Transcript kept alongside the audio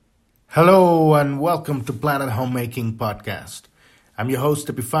Hello and welcome to Planet Homemaking Podcast. I'm your host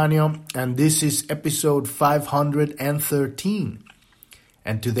Epifanio and this is episode 513.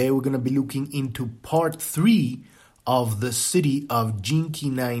 And today we're going to be looking into part 3 of the Siddhi of Jinki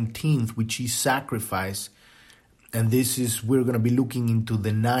 19th, which is sacrifice. And we're going to be looking into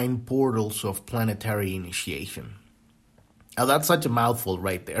the 9 portals of planetary initiation. Now that's such a mouthful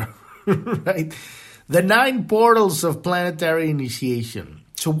right there, right? The 9 portals of planetary initiation.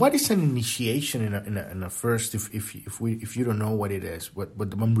 So what is an initiation in a first, if you don't know what it is, what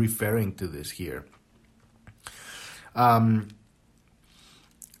I'm referring to this here. As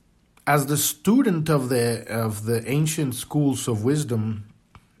the student of the ancient schools of wisdom,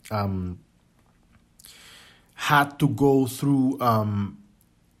 had to go through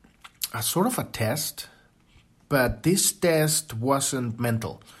a sort of a test, but this test wasn't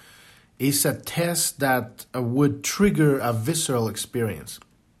mental. It's a test that would trigger a visceral experience,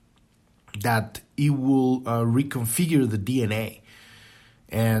 that it will reconfigure the DNA.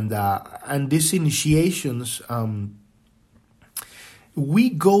 And these initiations, we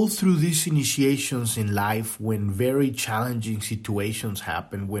go through these initiations in life when very challenging situations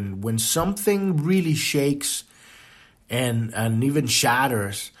happen, when something really shakes and even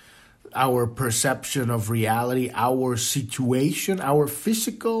shatters our perception of reality, our situation, our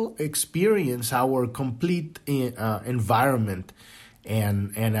physical experience, our complete environment,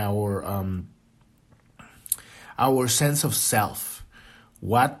 and our sense of self.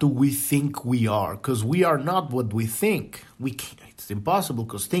 What do we think we are? Because we are not what we think. It's impossible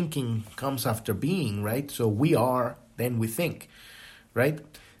because thinking comes after being, right? So we are, then we think, right?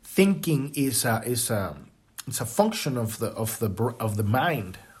 Thinking is a function of the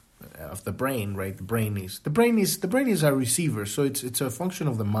mind. Of the brain, right? The brain is a receiver, so it's a function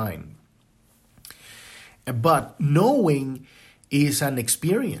of the mind. But knowing is an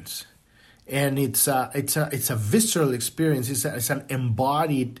experience, and it's a visceral experience. It's an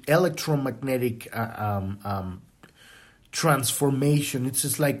embodied electromagnetic transformation. It's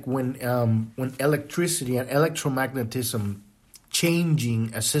just like when electricity and electromagnetism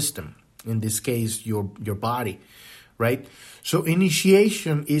changing a system. In this case, your body, right? So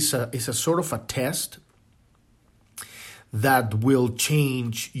initiation is a sort of a test that will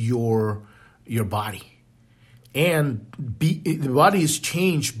change your body. And the body is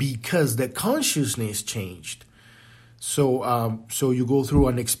changed because the consciousness changed. So you go through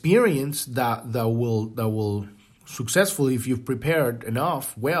an experience that will successfully, if you've prepared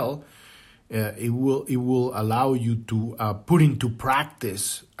enough, it will allow you to put into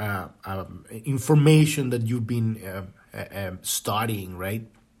practice information that you've been studying, right?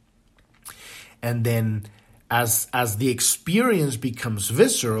 And then as the experience becomes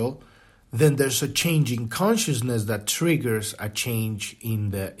visceral, then there's a change in consciousness that triggers a change in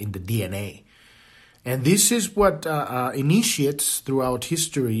the DNA. And this is what initiates throughout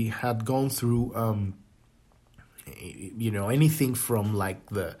history had gone through. Anything from like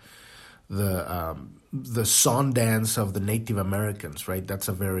the sun dance of the Native Americans, right? That's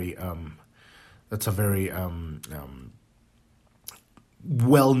a very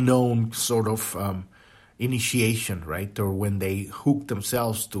well-known sort of initiation, right? Or when they hook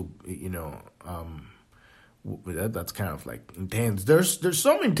themselves to, that's kind of like intense. There's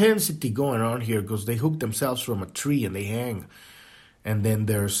some intensity going on here because they hook themselves from a tree and they hang. And then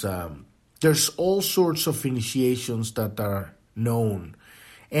there's all sorts of initiations that are known.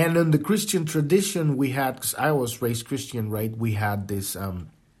 And in the Christian tradition, we had, because I was raised Christian, right? We had this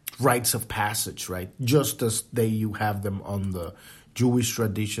rites of passage, right? Just as you have them on the Jewish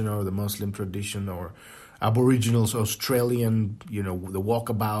tradition or the Muslim tradition or Aboriginals, Australian, the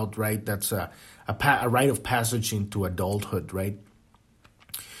walkabout, right? That's a rite of passage into adulthood, right?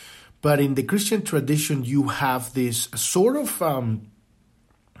 But in the Christian tradition, you have this sort of kind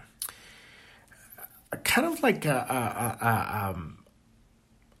of like a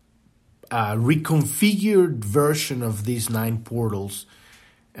reconfigured version of these 9 portals.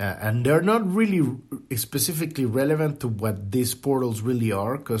 And they're not really specifically relevant to what these portals really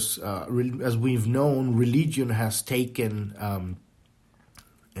are, because as we've known, religion has taken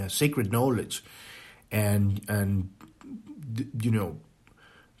sacred knowledge and kind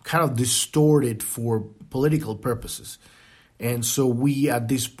of distorted for political purposes. And so we at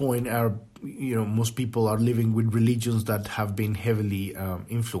this point are, most people are living with religions that have been heavily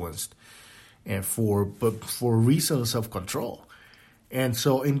influenced for reasons of control. And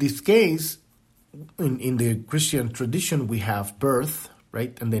so in this case, in the Christian tradition, we have birth,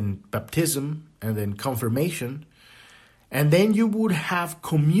 right? And then baptism, and then confirmation. And then you would have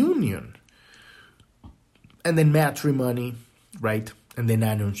communion. And then matrimony, right? and then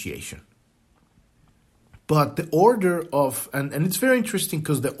Annunciation. But the order of, and it's very interesting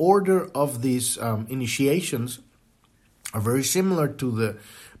because the order of these initiations are very similar to the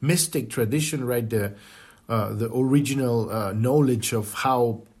mystic tradition, right? The original knowledge of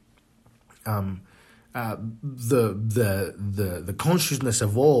how the consciousness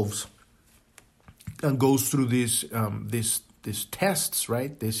evolves and goes through these tests,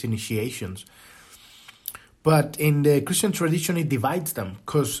 right? These initiations. But in the Christian tradition, it divides them,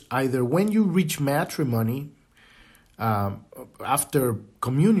 because either when you reach matrimony after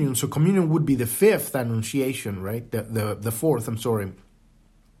communion, so communion would be the fifth Annunciation, right? The fourth, I'm sorry.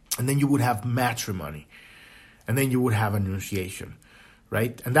 And then you would have matrimony. And then you would have Annunciation,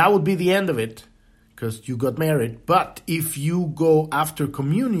 right? And that would be the end of it, because you got married. But if you go after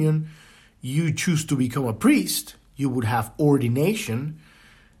communion, you choose to become a priest, you would have ordination.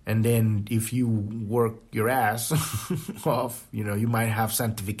 And then if you work your ass off, you might have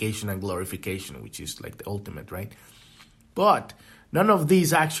sanctification and glorification, which is like the ultimate, right? But none of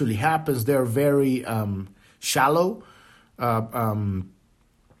these actually happens. They're very shallow. They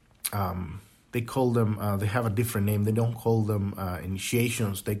call them, they have a different name. They don't call them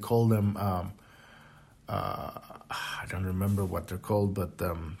initiations. They call them, I don't remember what they're called,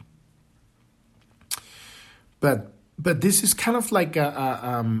 but this is kind of like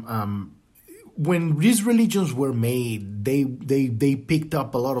when these religions were made, they picked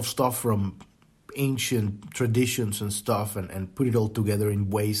up a lot of stuff from ancient traditions and stuff and put it all together in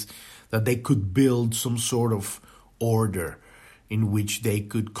ways that they could build some sort of order in which they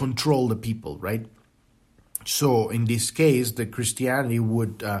could control the people, right? So in this case, the Christianity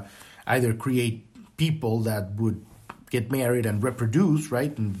would either create people that would get married and reproduce,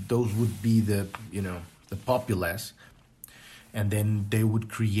 right? And those would be the populace. And then they would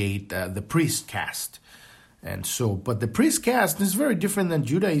create the priest caste. And so, but the priest caste is very different than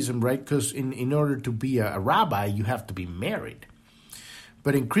Judaism, right? Because in order to be a rabbi, you have to be married.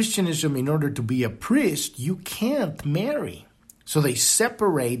 But in Christianism, in order to be a priest, you can't marry. So they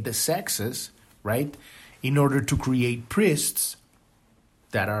separate the sexes, right? In order to create priests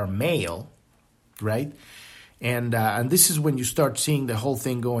that are male, right? And this is when you start seeing the whole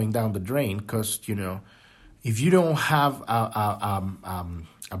thing going down the drain, because, if you don't have a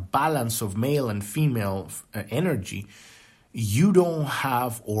balance of male and female energy, you don't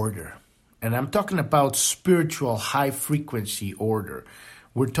have order. And I'm talking about spiritual high-frequency order.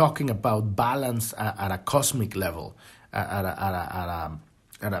 We're talking about balance at a cosmic level, the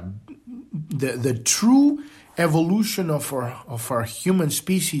true evolution of our human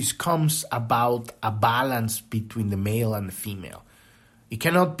species comes about a balance between the male and the female. It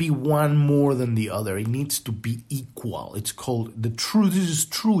cannot be one more than the other. It needs to be equal. It's called this is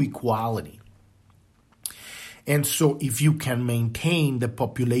true equality. And so if you can maintain the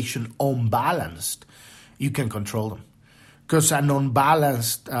population unbalanced, you can control them. Because an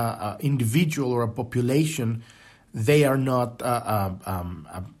unbalanced individual or a population, they are not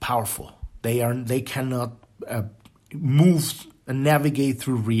powerful. They cannot move and navigate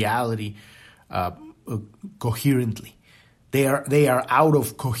through reality coherently. They are out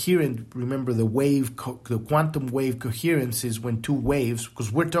of coherent. Remember, the quantum wave coherence is when two waves,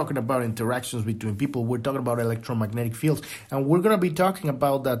 because we're talking about interactions between people, we're talking about electromagnetic fields, and we're going to be talking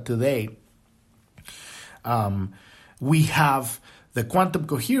about that today. We have the quantum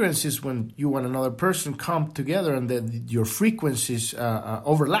coherence is when you and another person come together and your frequencies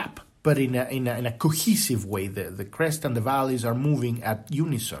overlap, but in a cohesive way. The crest and the valleys are moving at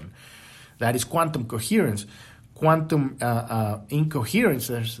unison. That is quantum coherence. Quantum incoherence.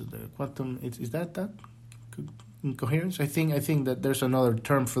 There's the quantum. Is that incoherence? I think that there's another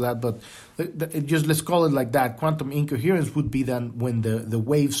term for that, but just let's call it like that. Quantum incoherence would be then when the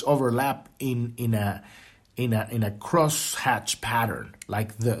waves overlap in a crosshatch pattern,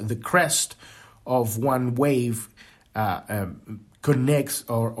 like the crest of one wave connects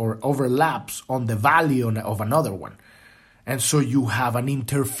or overlaps on the valley of another one. And so you have an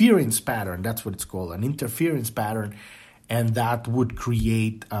interference pattern. That's what it's called, an interference pattern. And that would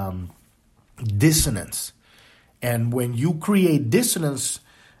create dissonance. And when you create dissonance,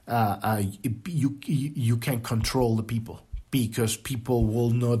 you can control the people, because people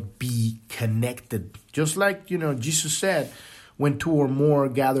will not be connected. Just like, Jesus said, when two or more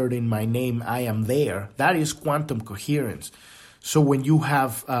gathered in my name, I am there. That is quantum coherence. So when you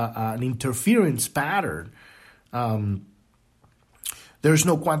have an interference pattern, there's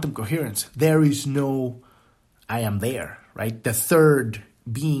no quantum coherence. There is no I am there, right? The third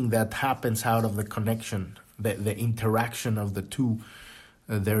being that happens out of the connection, the interaction of the two,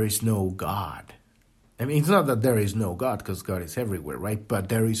 there is no God. I mean, it's not that there is no God, because God is everywhere, right? But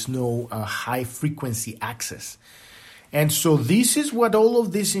there is no high frequency access. And so this is what all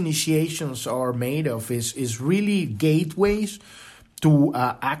of these initiations are made of, is really gateways to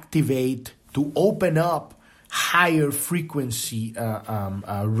activate, to open up higher frequency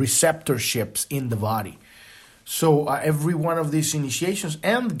receptorships in the body. So every one of these initiations,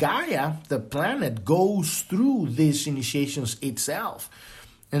 and Gaia, the planet, goes through these initiations itself.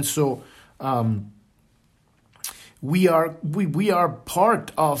 And so we are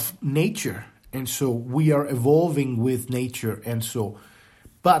part of nature, and so we are evolving with nature. And so,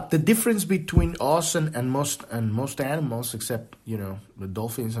 but the difference between us and most animals, except the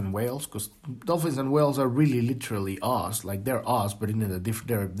dolphins and whales, because dolphins and whales are really literally us, like they're us, but in a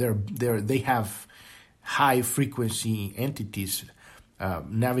different, they have high frequency entities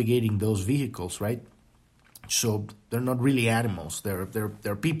navigating those vehicles, right? So they're not really animals;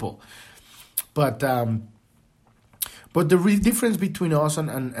 they're people, but. But the real difference between us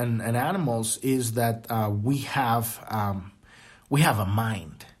and animals is that we have a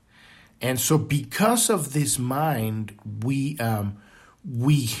mind, and so because of this mind, we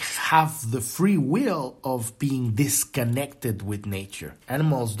have the free will of being disconnected with nature.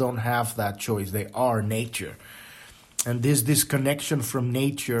 Animals don't have that choice; they are nature, and this disconnection from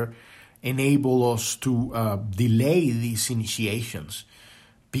nature enable us to delay these initiations.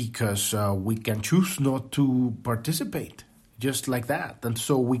 Because we can choose not to participate, just like that. And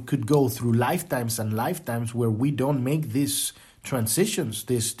so we could go through lifetimes and lifetimes where we don't make these transitions,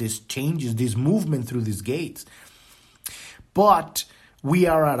 these changes, this movement through these gates. But we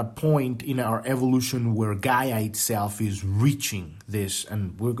are at a point in our evolution where Gaia itself is reaching this.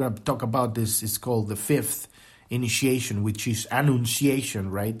 And we're going to talk about this. It's called the fifth initiation, which is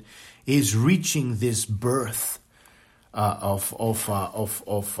Annunciation, right? Is reaching this birth of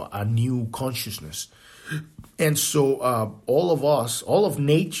a new consciousness. And so all of us, all of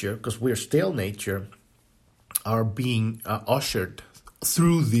nature, because we're still nature, are being ushered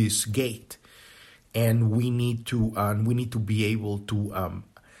through this gate, and we need to be able to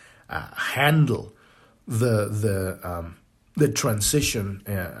handle the transition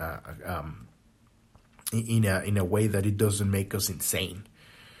in a way that it doesn't make us insane.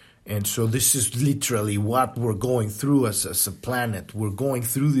 And so this is literally what we're going through as a planet. We're going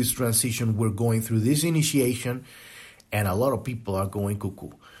through this transition. We're going through this initiation. And a lot of people are going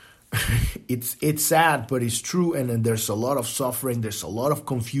cuckoo. It's sad, but it's true. And then there's a lot of suffering. There's a lot of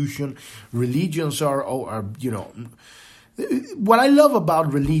confusion. Religions are what I love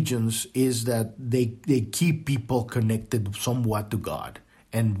about religions is that they keep people connected somewhat to God.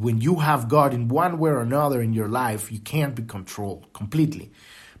 And when you have God in one way or another in your life, you can't be controlled completely.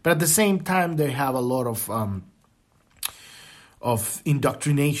 But at the same time, they have a lot of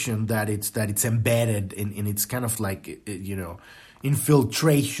indoctrination that it's embedded in it's kind of like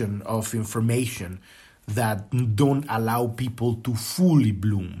infiltration of information that don't allow people to fully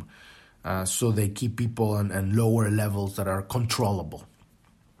bloom. So they keep people on lower levels that are controllable.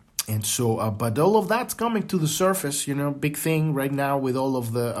 And so, but all of that's coming to the surface. Big thing right now with all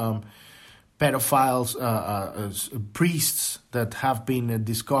of the pedophiles, priests that have been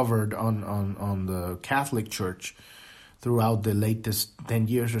discovered on the Catholic Church throughout the latest 10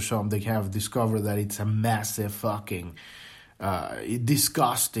 years or so. They have discovered that it's a massive fucking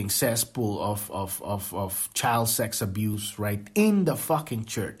disgusting cesspool of child sex abuse, right, in the fucking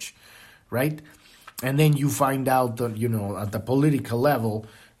church, right? And then you find out that, at the political level,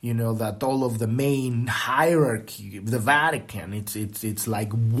 that all of the main hierarchy, the Vatican, it's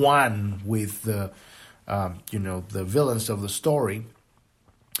like one with the villains of the story.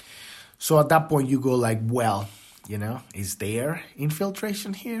 So at that point you go like, well, is there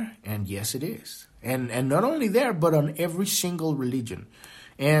infiltration here? And yes, it is. And not only there, but on every single religion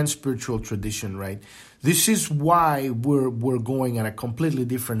and spiritual tradition, right? This is why we're going at a completely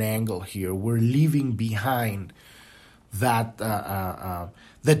different angle here. We're leaving behind that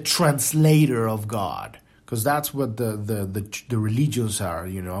the translator of God, because that's what the religions are.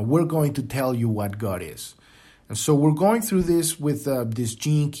 We're going to tell you what God is, and so we're going through this with this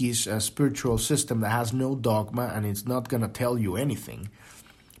Gene Keys spiritual system that has no dogma, and it's not going to tell you anything,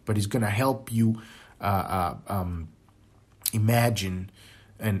 but it's going to help you imagine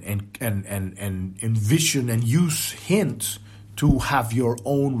and envision and use hints to have your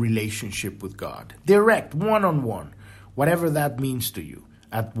own relationship with God, direct, one-on-one. Whatever that means to you,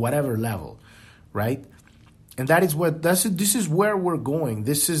 at whatever level, right? And this is where we're going.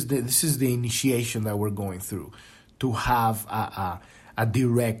 This is the initiation that we're going through, to have a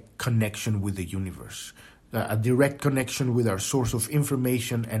direct connection with the universe, a direct connection with our source of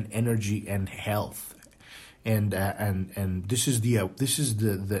information and energy and health, and this is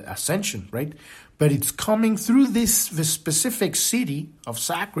the ascension, right? But it's coming through the specific city of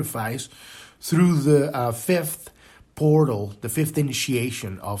sacrifice, through the fifth portal, the fifth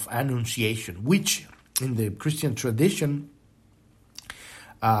initiation of Annunciation, which in the Christian tradition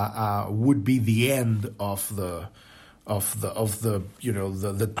would be the end of the the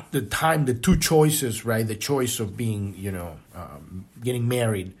time, the two choices, right? The choice of being getting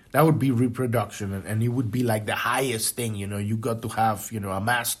married, that would be reproduction, and it would be like the highest thing. You got to have a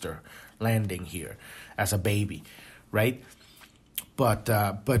master landing here as a baby, right? But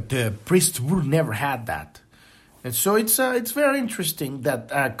the priesthood never had that. And so it's very interesting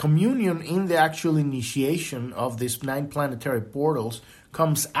that communion in the actual initiation of these 9 planetary portals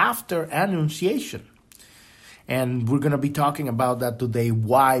comes after Annunciation. And we're going to be talking about that today.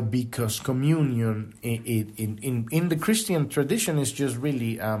 Why? Because communion in the Christian tradition is just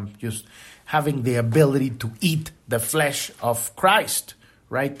really just having the ability to eat the flesh of Christ,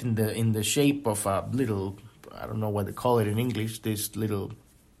 right? In the shape of a little, I don't know what they call it in English, this little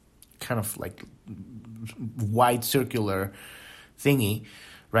kind of like white circular thingy,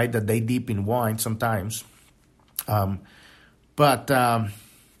 right, that they dip in wine sometimes.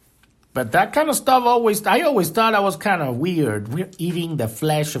 But that kind of stuff I always thought I was kind of weird. We're eating the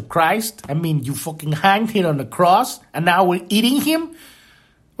flesh of Christ. I mean, you fucking hanged him on the cross and now we're eating him?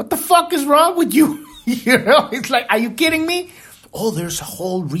 What the fuck is wrong with you? It's like, are you kidding me? Oh, there's a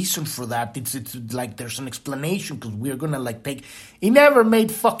whole reason for that. It's like there's an explanation because we're going to like take... It never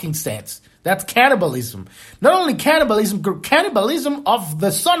made fucking sense. That's cannibalism. Not only cannibalism of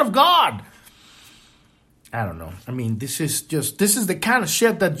the Son of God. I don't know. I mean, this is the kind of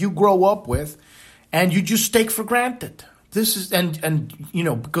shit that you grow up with and you just take for granted. This is, and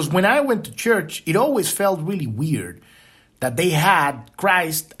because when I went to church, it always felt really weird that they had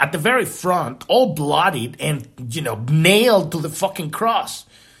Christ at the very front, all bloodied and, nailed to the fucking cross.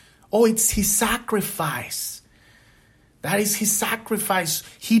 Oh, it's his sacrifice. That is his sacrifice.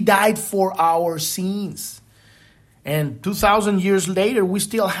 He died for our sins. And 2,000 years later, we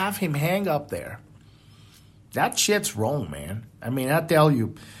still have him hang up there. That shit's wrong, man. I mean, I tell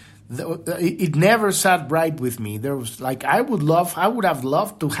you, it never sat right with me. There was like, I would have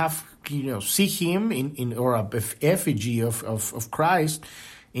loved to have, see him in or a effigy of Christ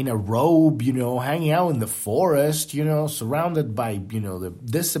in a robe, hanging out in the forest, surrounded by, the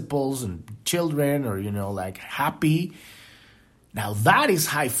disciples and children, or, like happy. Now that is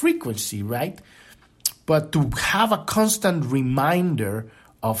high frequency, right? But to have a constant reminder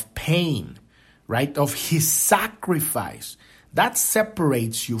of pain, right, of his sacrifice, that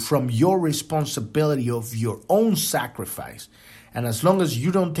separates you from your responsibility of your own sacrifice. And as long as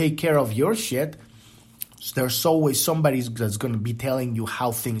you don't take care of your shit, there's always somebody that's going to be telling you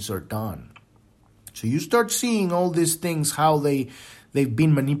how things are done. So you start seeing all these things, how they've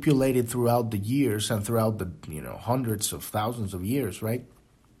been manipulated throughout the years and throughout the hundreds of thousands of years, right?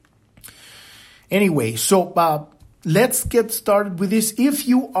 Anyway, so let's get started with this. If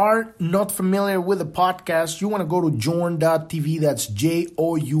you are not familiar with the podcast, you want to go to journ.tv. That's JOURN.tv.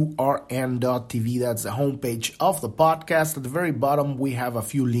 That's the homepage of the podcast. At the very bottom, we have a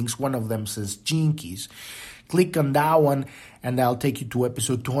few links. One of them says Gene Keys. Click on that one, and that'll take you to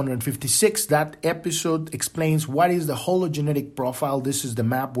episode 256. That episode explains what is the hologenetic profile. This is the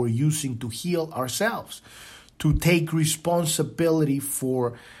map we're using to heal ourselves, to take responsibility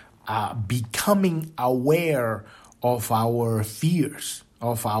for becoming aware of our fears,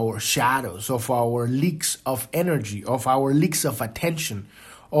 of our shadows, of our leaks of energy, of our leaks of attention,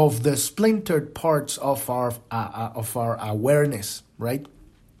 of the splintered parts of our awareness, right?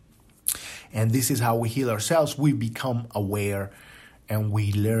 And this is how we heal ourselves. We become aware and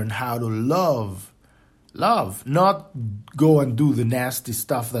we learn how to love, not go and do the nasty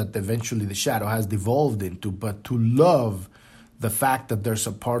stuff that eventually the shadow has devolved into, but to love the fact that there's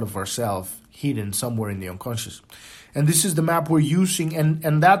a part of ourselves hidden somewhere in the unconscious. And this is the map we're using,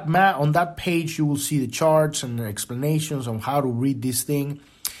 and that map, on that page you will see the charts and the explanations on how to read this thing.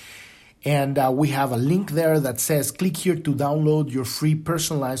 And we have a link there that says click here to download your free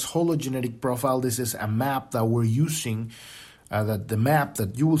personalized hologenetic profile. This is a map that we're using, the map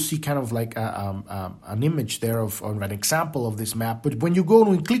that you will see kind of like an image there of an example of this map. But when you go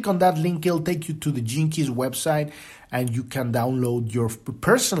and click on that link, it'll take you to the Gene Keys website, and you can download your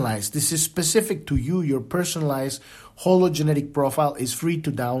personalized. This is specific to you. Your personalized hologenetic profile is free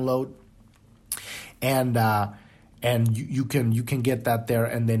to download, and you can get that there.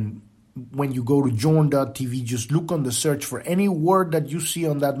 And then when you go to journ.tv, just look on the search for any word that you see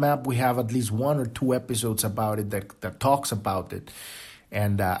on that map. We have at least 1 or 2 episodes about it that talks about it.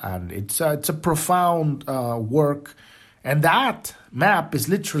 and it's a profound work. And that map is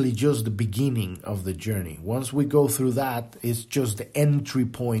literally just the beginning of the journey. Once we go through that, it's just the entry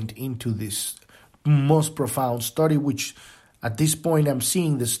point into this most profound study, which at this point I'm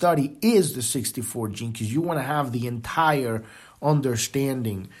seeing the study is the 64 gene keys. You want to have the entire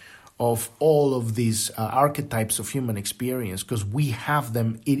understanding of all of these archetypes of human experience, because we have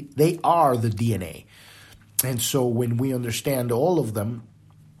them. They are the DNA. And so when we understand all of them,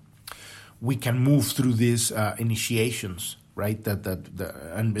 we can move through these initiations, right?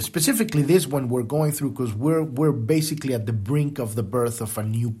 And specifically this one we're going through because we're basically at the brink of the birth of a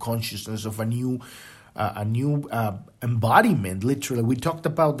new consciousness, of a new embodiment. Literally, we talked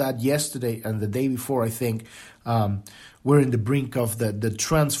about that yesterday and the day before. I think we're in the brink of the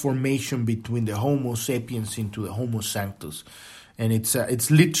transformation between the Homo sapiens into the Homo sanctus. And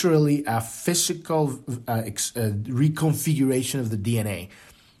it's literally a physical reconfiguration of the DNA.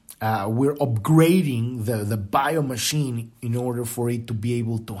 We're upgrading the biomachine in order for it to be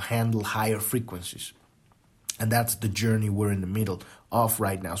able to handle higher frequencies. And that's the journey we're in the middle of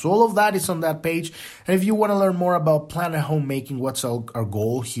right now. So all of that is on that page. And if you want to learn more about planet homemaking, what's our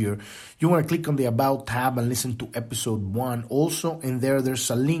goal here, you want to click on the About tab and listen to episode 1. Also, in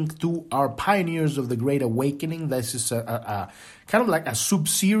there's a link to our Pioneers of the Great Awakening. This is a kind of like a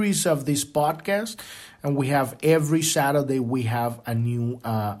sub-series of this podcast. And we have every Saturday, we have a new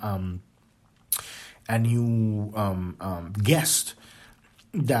guest.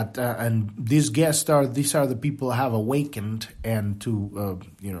 That and these guests these are the people who have awakened and to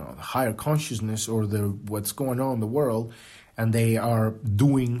higher consciousness or what's going on in the world, and they are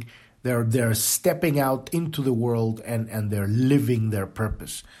they're stepping out into the world and they're living their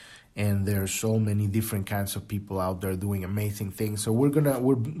purpose. And there's so many different kinds of people out there doing amazing things. So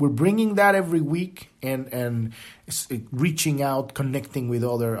we're bringing that every week and reaching out, connecting with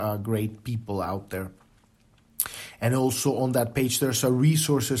other great people out there. And also on that page, there's a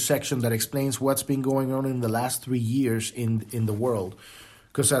resources section that explains what's been going on in the last 3 years in the world.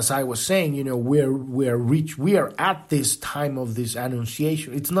 Because as I was saying, we are at this time of this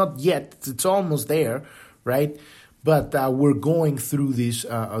annunciation. It's not yet; it's almost there, right? But we're going through this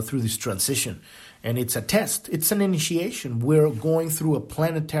transition, and it's a test. It's an initiation. We're going through a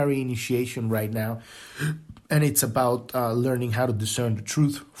planetary initiation right now, and it's about learning how to discern the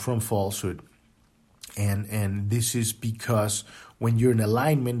truth from falsehood. And this is because when you're in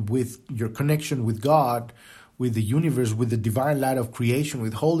alignment with your connection with God, with the universe, with the divine light of creation,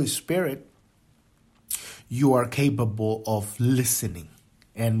 with Holy Spirit, you are capable of listening.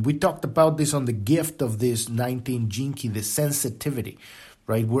 And we talked about this on the gift of this 19 gene key, the sensitivity,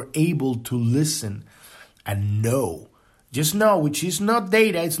 right? We're able to listen and know. Just know, which is not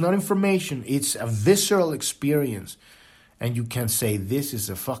data, it's not information, it's a visceral experience. And you can say, this is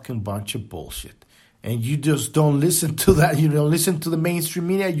a fucking bunch of bullshit. And you just don't listen to that. You don't listen to the mainstream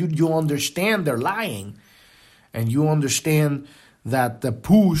media. You understand they're lying. And you understand that the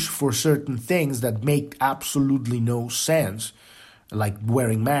push for certain things that make absolutely no sense, like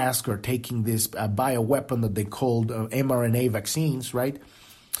wearing masks or taking this bioweapon that they called mRNA vaccines, right?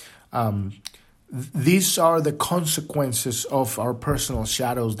 These are the consequences of our personal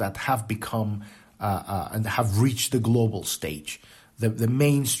shadows that have become and have reached the global stage, the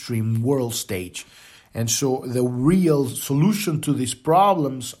mainstream world stage. And so the real solution to these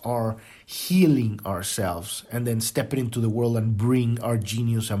problems are healing ourselves and then stepping into the world and bring our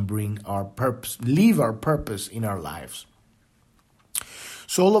genius and bring our purpose, live our purpose in our lives.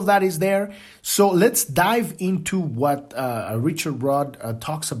 So all of that is there. So let's dive into what Richard Rudd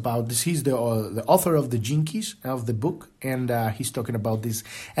talks about. He's the author of the Gene Keys of the book, and he's talking about this.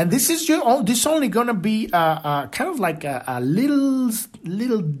 And this is only going to be kind of like a little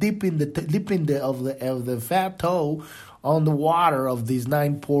dip in the fat toe on the water of these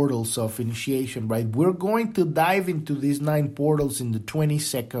 9 portals of initiation. Right, we're going to dive into these 9 portals in the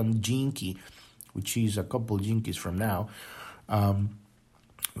 22nd Gene Key, which is a couple of Gene Keys from now.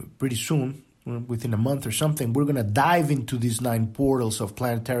 Pretty soon, within a month or something, we're going to dive into these 9 portals of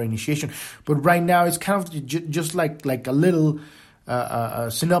planetary initiation. But right now, it's kind of just like a little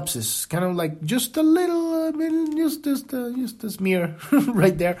synopsis, kind of like just a little, just a smear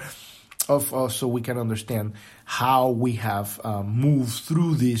right there, of so we can understand how we have moved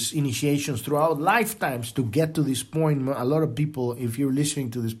through these initiations throughout lifetimes to get to this point. A lot of people, if you're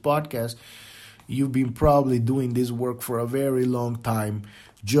listening to this podcast, you've been probably doing this work for a very long time,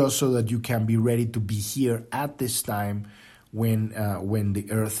 just so that you can be ready to be here at this time when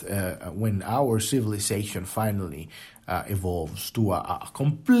the Earth, when our civilization finally evolves to a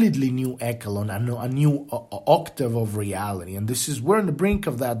completely new echelon, a new octave of reality. And we're on the brink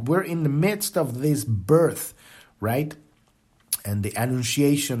of that. We're in the midst of this birth, right? And the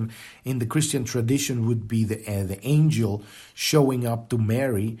annunciation in the Christian tradition would be the angel showing up to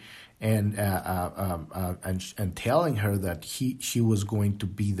Mary and telling her that she was going to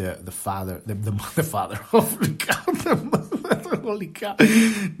be the father, the father. Holy cow! Holy cow!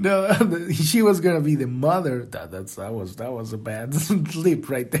 No, she was gonna be the mother. That was a bad slip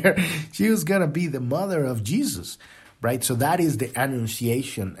right there. She was gonna be the mother of Jesus. Right, so that is the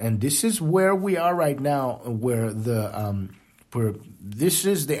annunciation, and this is where we are right now, where this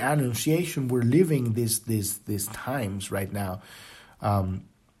is the annunciation. We're living these times right now,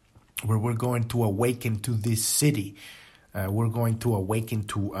 where we're going to awaken to this city. We're going to awaken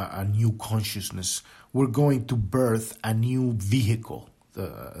to a new consciousness. We're going to birth a new vehicle.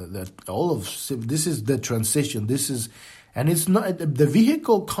 This is the transition. And it's not, the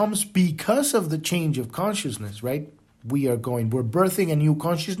vehicle comes because of the change of consciousness, right? We're birthing a new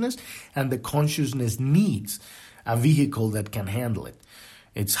consciousness, and the consciousness needs a vehicle that can handle it.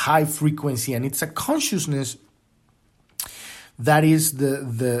 It's high frequency, and it's a consciousness that is the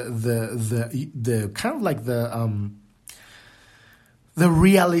kind of like the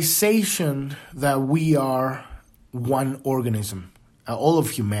realization that we are one organism, all of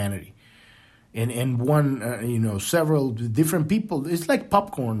humanity. And one, several different people. It's like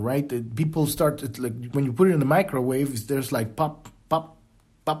popcorn, right? People start, it's like when you put it in the microwave, there's like pop, pop,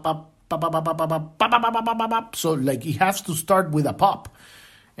 pop, pop, pop, pop, pop, pop, pop, pop, pop, pop, pop, pop. So like it has to start with a pop,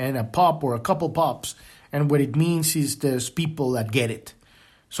 and a pop or a couple pops. And what it means is there's people that get it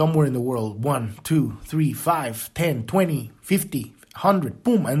somewhere in the world. 1, 2, 3, 5, 10, 20, 50, 100,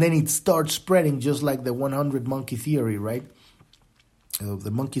 boom. And then it starts spreading just like the 100 monkey theory, right?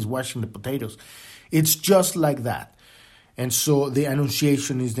 The monkeys washing the potatoes. It's just like that. And so the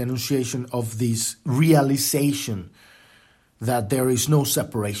annunciation is the annunciation of this realization that there is no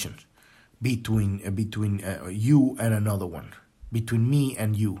separation between you and another one, between me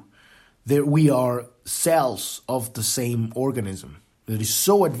and you. We are cells of the same organism. It is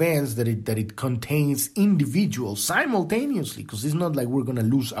so advanced that it contains individuals simultaneously, because it's not like we're going to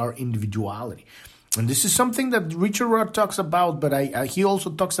lose our individuality. And this is something that Richard Roth talks about, but he also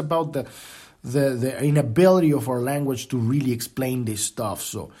talks about the inability of our language to really explain this stuff.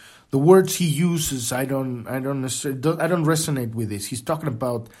 So the words he uses, I don't resonate with this. He's talking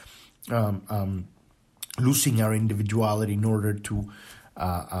about losing our individuality in order to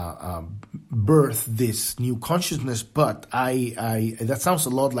birth this new consciousness. But that sounds a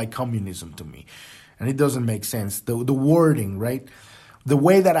lot like communism to me, and it doesn't make sense. The wording, right? The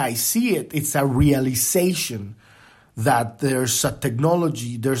way that I see it, it's a realization that there's a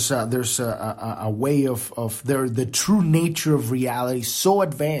technology, there's a way of the true nature of reality so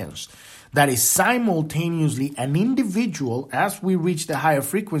advanced that is simultaneously an individual, as we reach the higher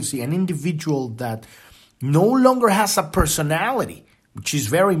frequency, an individual that no longer has a personality, which is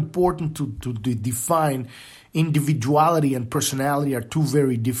very important to define. Individuality and personality are two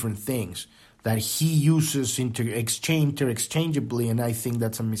very different things that he uses interchangeably, and I think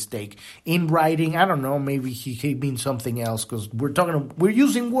that's a mistake. In writing, I don't know, maybe he means something else, because we're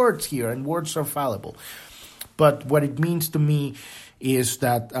using words here, and words are fallible. But what it means to me is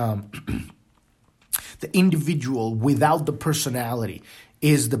that the individual without the personality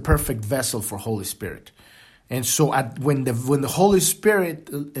is the perfect vessel for Holy Spirit. And so when the Holy Spirit,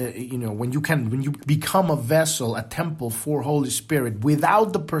 when you become a vessel, a temple for Holy Spirit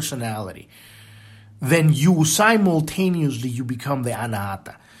without the personality, then you simultaneously become the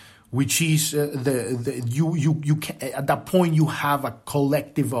anahata, which is at that point you have a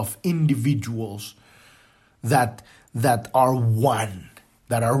collective of individuals that are one,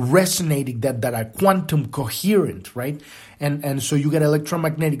 that are resonating, that are quantum coherent, right? And so you get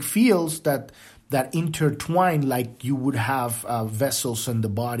electromagnetic fields that intertwine, like you would have vessels in the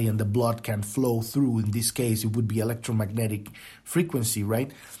body and the blood can flow through. In this case, it would be electromagnetic frequency,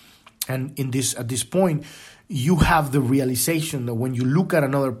 right? And at this point, you have the realization that when you look at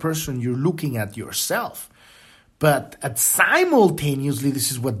another person, you're looking at yourself. But simultaneously, this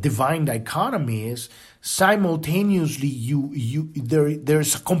is what divine dichotomy is. Simultaneously,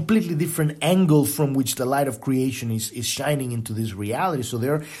 there's a completely different angle from which the light of creation is shining into this reality. So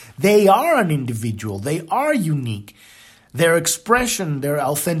they are an individual. They are unique. Their expression, their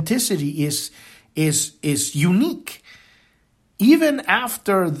authenticity is unique. Even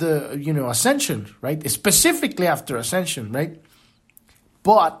after the ascension, right? Specifically after ascension, right?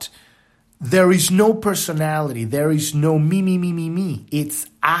 But There is no personality. There is no me, me, me, me, me. It's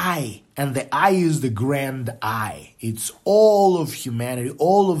I. And the I is the grand I. It's all of humanity,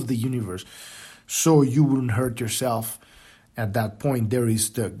 all of the universe. So you wouldn't hurt yourself at that point. There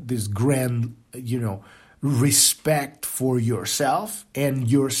is this grand, respect for yourself, and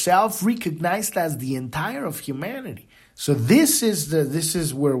yourself recognized as the entire of humanity. So this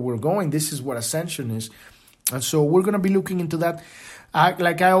is where we're going. This is what ascension is. And so we're going to be looking into that.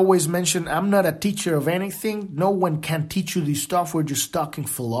 Like I always mention, I'm not a teacher of anything. No one can teach you this stuff. We're just talking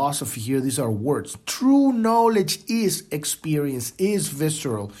philosophy here. These are words. True knowledge is experience, is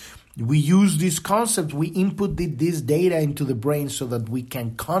visceral. We use these concepts. We input this data into the brain so that we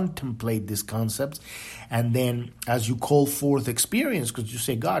can contemplate these concepts. And then as you call forth experience, because you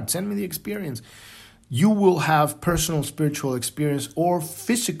say, God, send me the experience, you will have personal spiritual experience or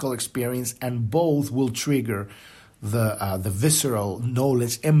physical experience, and both will trigger the visceral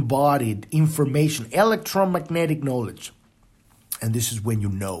knowledge, embodied information, electromagnetic knowledge. And this is when you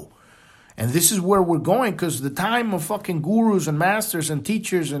know. And this is where we're going, because the time of fucking gurus and masters and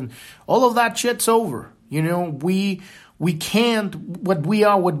teachers and all of that shit's over. We can't, what we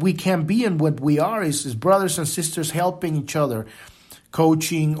are, what we can be, and what we are is brothers and sisters helping each other,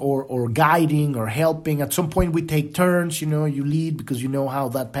 coaching or guiding or helping. At some point we take turns, you lead because you know how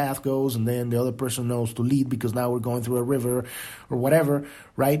that path goes, and then the other person knows to lead because now we're going through a river or whatever,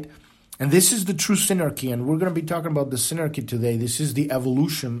 right? And this is the true synarchy, and we're going to be talking about the synarchy today. This is the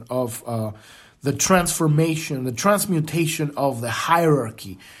evolution of the transformation, the transmutation of the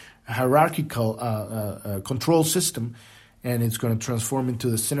hierarchical control system, and it's going to transform into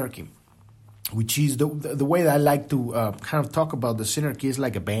the synarchy, which is the way that I like to kind of talk about the synarchy is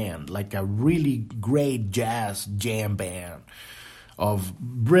like a band, like a really great jazz jam band of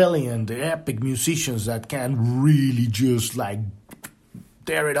brilliant, epic musicians that can really just like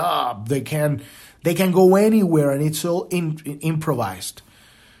tear it up. They can go anywhere, and it's all improvised.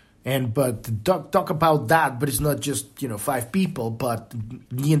 But talk about that, but it's not just 5 people, but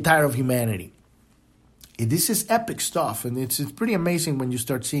the entire of humanity. This is epic stuff, and it's pretty amazing when you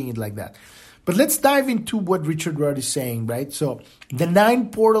start seeing it like that. But let's dive into what Richard Rudd is saying, right? So the 9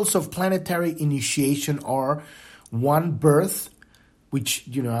 portals of planetary initiation are 1, birth, which,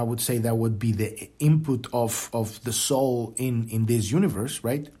 I would say that would be the input of the soul in this universe,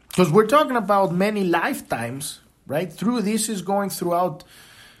 right? Because we're talking about many lifetimes, right? Through this is going throughout,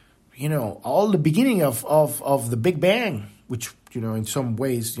 all the beginning of the Big Bang, which, in some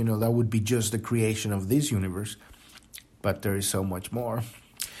ways, that would be just the creation of this universe. But there is so much more.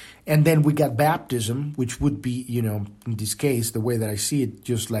 And then we got baptism, which would be, in this case, the way that I see it,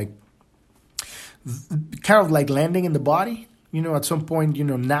 just like, kind of like landing in the body. At some point,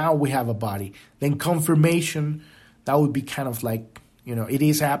 now we have a body. Then confirmation, that would be kind of like, it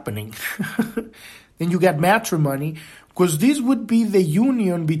is happening. Then you got matrimony, because this would be the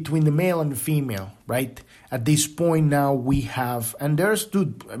union between the male and the female, right? At this point now we have, and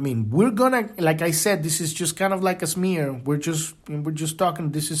we're gonna, like I said, this is just kind of like a smear. We're just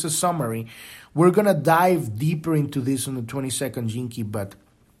talking, this is a summary. We're gonna dive deeper into this on the 22nd Jinki, but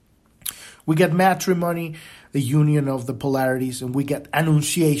we get matrimony, the union of the polarities, and we get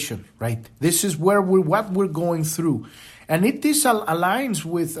annunciation, right? This is where what we're going through. And this aligns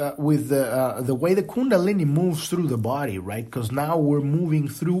with the way the Kundalini moves through the body, right? Because now we're moving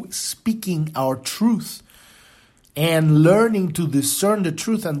through speaking our truth and learning to discern the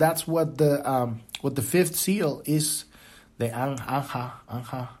truth, and that's what the 5th seal is, the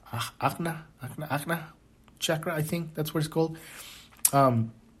Ajna chakra, I think that's what it's called.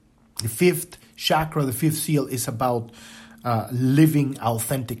 The 5th chakra, the 5th seal, is about living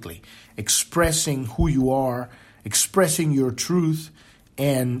authentically, expressing who you are, expressing your truth,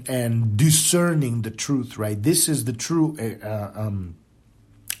 and discerning the truth, right? This is the true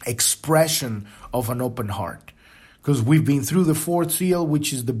expression of an open heart. Because we've been through the 4th seal,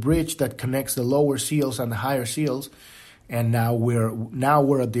 which is the bridge that connects the lower seals and the higher seals, and now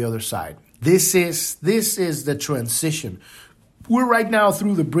we're at the other side. This is the transition. We're right now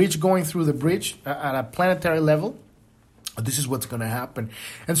through the bridge, going through the bridge at a planetary level. This is what's going to happen.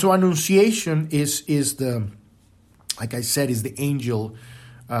 And so Annunciation is the, like I said, is the angel.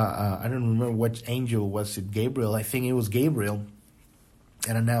 I don't remember which angel was it, Gabriel. I think it was Gabriel,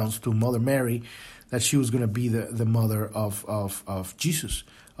 and announced to Mother Mary that she was going to be the mother of Jesus,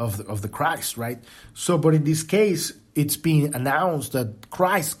 of the Christ, right? So, but in this case, it's being announced that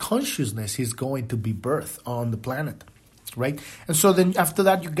Christ consciousness is going to be birthed on the planet, right? And so then after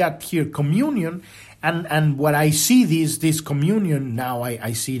that, you got here communion, and what I see this communion now,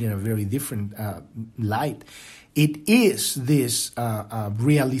 I see it in a very different light, it is this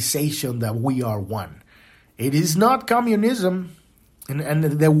realization that we are one. It is not communism. And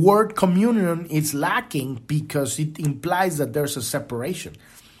the word communion is lacking because it implies that there's a separation.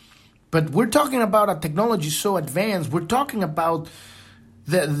 But we're talking about a technology so advanced. We're talking about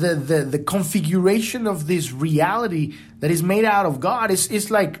the configuration of this reality that is made out of God. It's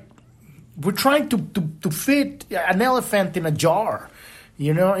like we're trying to fit an elephant in a jar.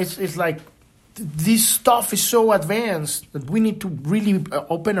 It's like this stuff is so advanced that we need to really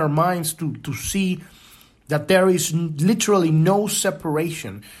open our minds to see that there is literally no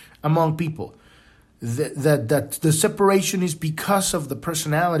separation among people. That the separation is because of the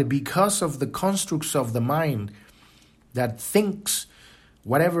personality, because of the constructs of the mind that thinks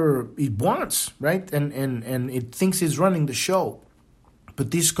whatever it wants, right? And it thinks it's running the show.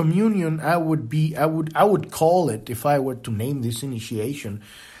 But this communion, I would call it, if I were to name this initiation,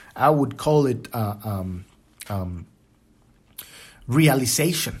 I would call it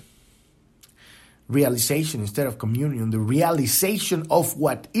realization. Realization instead of communion, the realization of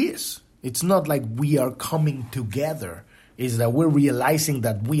what is. It's not like we are coming together. It's that we're realizing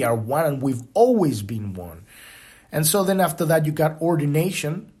that we are one and we've always been one. And so then after that you got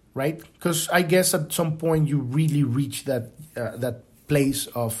ordination, right? Because I guess at some point you really reach that place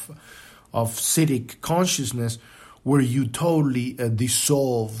of Siddhic consciousness where you totally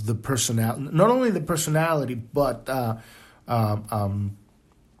dissolve the personality, not only the personality, but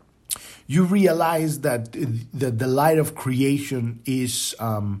you realize that the light of creation is,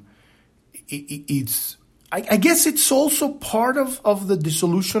 I guess it's also part of the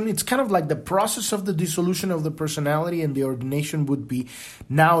dissolution. It's kind of like the process of the dissolution of the personality, and the ordination would be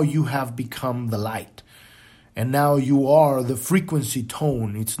now you have become the light. And now you are the frequency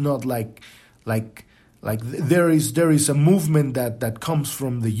tone. It's not like there is a movement that comes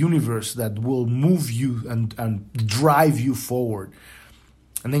from the universe that will move you and drive you forward.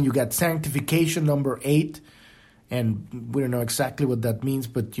 And then you got sanctification, number 8. And we don't know exactly what that means,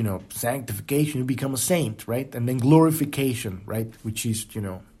 but, sanctification, you become a saint, right? And then glorification, right? Which is,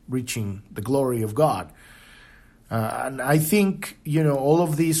 reaching the glory of God. And I think, all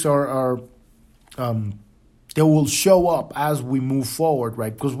of these are they will show up as we move forward,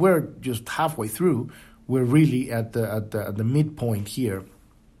 right? Because we're just halfway through. We're really at the midpoint here.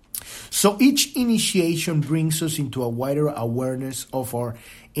 So each initiation brings us into a wider awareness of our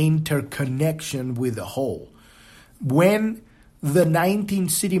interconnection with the whole. When the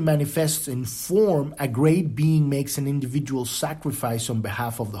 19th Siddhi manifests in form, a great being makes an individual sacrifice on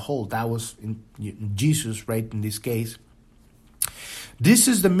behalf of the whole. That was in Jesus, right, in this case. This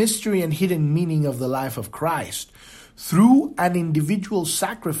is the mystery and hidden meaning of the life of Christ. Through an individual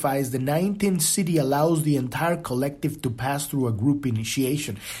sacrifice, the 19th Siddhi allows the entire collective to pass through a group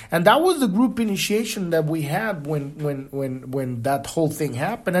initiation. And that was the group initiation that we had when that whole thing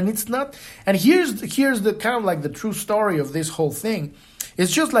happened. And it's not, and here's the kind of like the true story of this whole thing.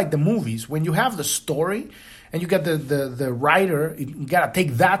 It's just like the movies. When you have the story and you got the writer, you gotta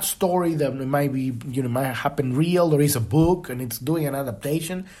take that story that might happen real, or is a book and it's doing an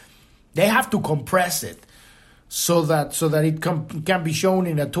adaptation. They have to compress it so that it can be shown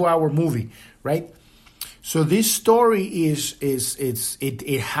in a 2-hour movie, right? So this story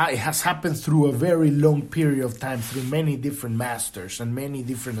it has happened through a very long period of time, through many different masters and many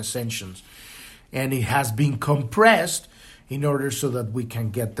different ascensions, and it has been compressed in order so that we can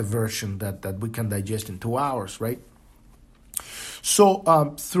get the version that we can digest in 2 hours, right? So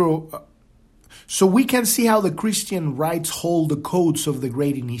So we can see how the Christian rites hold the codes of the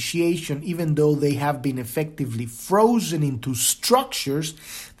Great Initiation, even though they have been effectively frozen into structures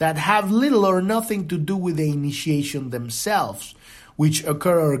that have little or nothing to do with the initiation themselves, which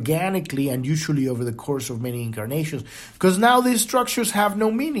occur organically and usually over the course of many incarnations. Because now these structures have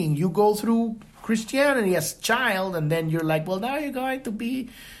no meaning. You go through Christianity as a child, and then you're like, well, now you're going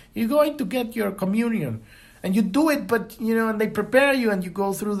to get your communion. And you do it, but, and they prepare you and you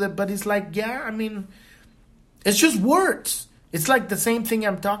go through that. But it's like, it's just words. It's like the same thing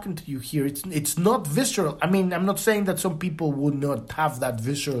I'm talking to you here. It's not visceral. I mean, I'm not saying that some people would not have that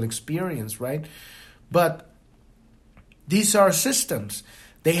visceral experience, right? But these are systems.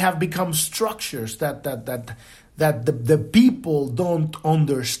 They have become structures that the people don't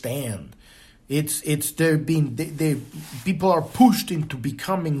understand. People are pushed into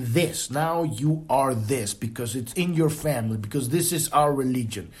becoming this. Now you are this because it's in your family, because this is our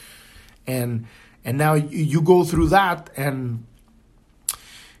religion, and now you go through that,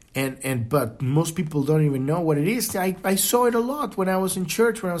 but most people don't even know what it is. I saw it a lot when I was in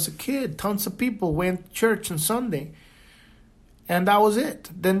church when I was a kid. Tons of people went to church on Sunday, And that was it.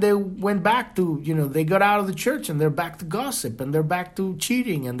 Then they went back to, they got out of the church and they're back to gossip and they're back to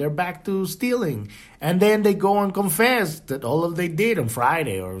cheating and they're back to stealing. And then they go and confess that all of they did on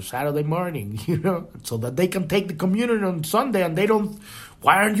Friday or Saturday morning, so that they can take the communion on Sunday and they don't.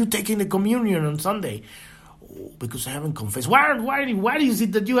 Why aren't you taking the communion on Sunday? Oh, because I haven't confessed. Why is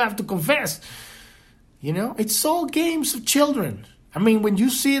it that you have to confess? It's all games of children. I mean, when you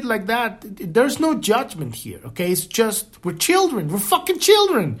see it like that, there's no judgment here, okay? It's just, we're children. We're fucking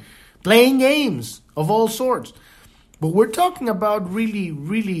children playing games of all sorts. But we're talking about really,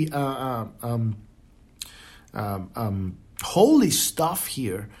 really holy stuff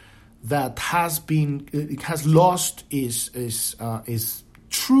here that has lost its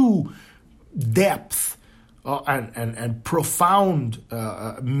true depth and profound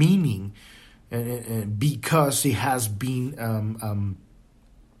meaning. Because it has been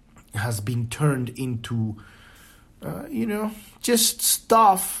turned into, just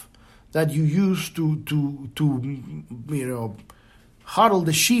stuff that you use to huddle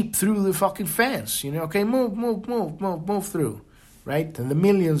the sheep through the fucking fence. Okay, move through, right? And the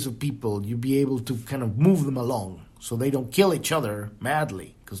millions of people, you'll be able to kind of move them along so they don't kill each other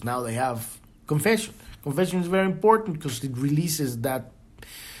madly because now they have confession. Confession is very important because it releases that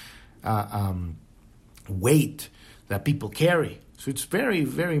weight that people carry. So it's very,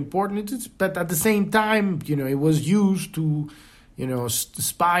 very important. But at the same time, it was used to,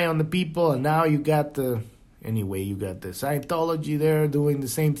 spy on the people. And now you got the Scientology there doing the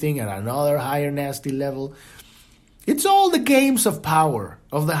same thing at another higher nasty level. It's all the games of power,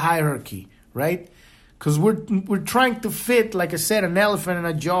 of the hierarchy, right? Because we're trying to fit, like I said, an elephant in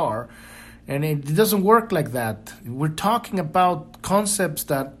a jar. And it doesn't work like that. We're talking about concepts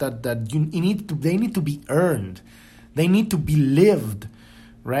that they need to be earned. They need to be lived,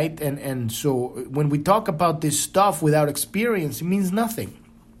 right? And so when we talk about this stuff without experience, it means nothing.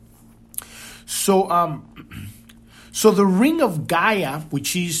 So the ring of Gaia,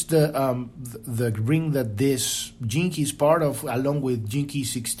 which is the ring that this Jinky is part of, along with Jinky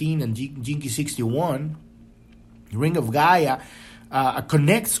 16 and Jinky 61, the ring of Gaia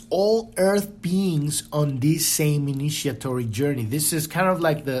connects all Earth beings on this same initiatory journey. This is kind of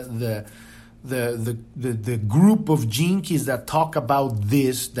like the group of jinkies that talk about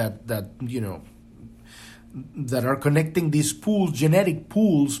this, that are connecting these pools, genetic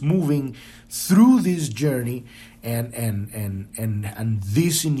pools, moving through this journey and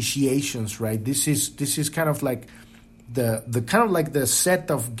these initiations, right? This is kind of like the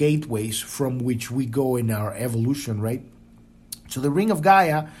set of gateways from which we go in our evolution, right? So the ring of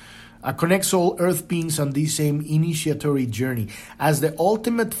Gaia connects all Earth beings on this same initiatory journey. As the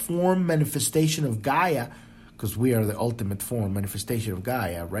ultimate form manifestation of Gaia, because we are the ultimate form manifestation of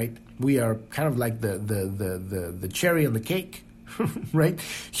Gaia, right? We are kind of like the cherry on the cake, right?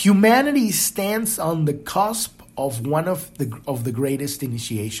 Humanity stands on the cusp of one of the greatest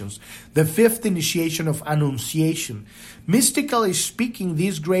initiations, the fifth initiation of Annunciation. Mystically speaking,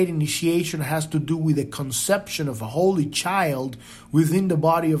 this great initiation has to do with the conception of a holy child within the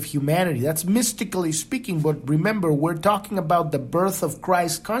body of humanity. That's mystically speaking, but remember, we're talking about the birth of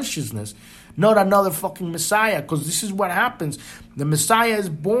Christ consciousness, not another fucking Messiah, because this is what happens. The Messiah is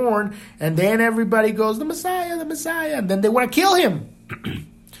born, and then everybody goes, the Messiah, and then they want to kill him,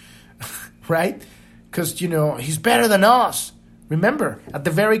 right? Because, he's better than us. Remember, at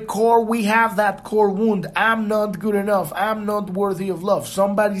the very core, we have that core wound. I'm not good enough. I'm not worthy of love.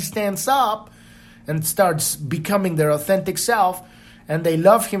 Somebody stands up and starts becoming their authentic self, and they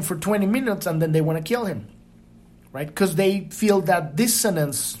love him for 20 minutes, and then they want to kill him, right? Because they feel that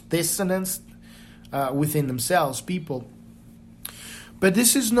dissonance within themselves, people. But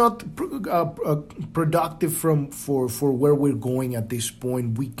this is not productive for where we're going at this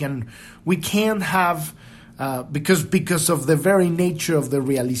point. We can't have because of the very nature of the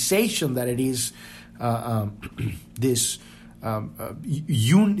realization that it is this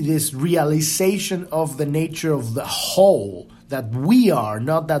realization of the nature of the whole that we are,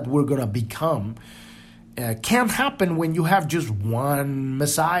 not that we're gonna become. Can't happen when you have just one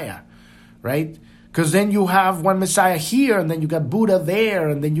Messiah, right? Because then you have one Messiah here, and then you got Buddha there,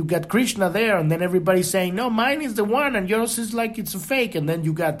 and then you got Krishna there, and then everybody's saying, no, mine is the one, and yours is like it's a fake. And then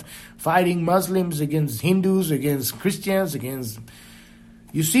you got fighting Muslims against Hindus, against Christians, against...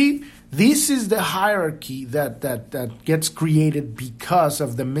 You see, this is the hierarchy that gets created because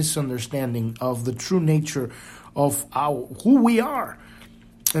of the misunderstanding of the true nature of who we are.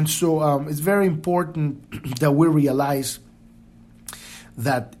 And so it's very important that we realize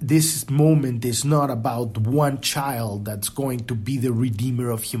that this moment is not about one child that's going to be the redeemer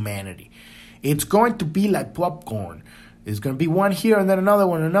of humanity. It's going to be like popcorn. There's going to be one here and then another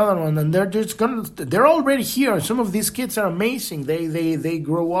one, and they're already here. Some of these kids are amazing. They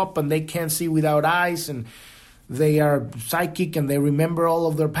grow up and they can't see without eyes, and they are psychic and they remember all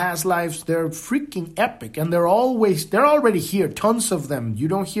of their past lives. They're freaking epic, and they're already here. Tons of them. You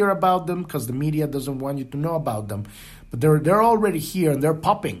don't hear about them because the media doesn't want you to know about them, but they're already here and they're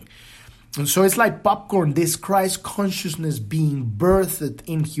popping. And so it's like popcorn, this Christ consciousness being birthed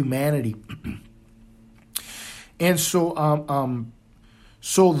in humanity. And so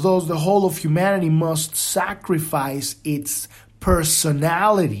the whole of humanity must sacrifice its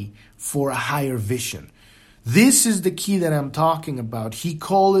personality for a higher vision. This is the key that I'm talking about. He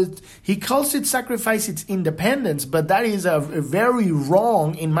calls it sacrifice its independence, but that is a very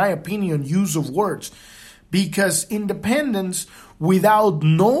wrong, in my opinion, use of words. Because independence without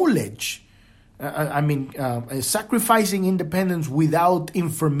knowledge, sacrificing independence without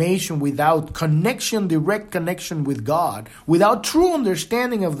information, without connection, direct connection with God, without true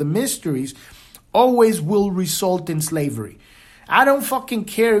understanding of the mysteries, always will result in slavery. I don't fucking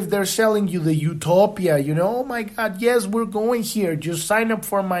care if they're selling you the utopia, oh my God, yes, we're going here, just sign up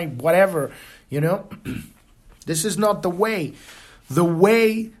for my whatever, This is not the way. The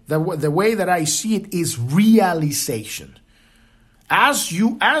way that I see it is realization. As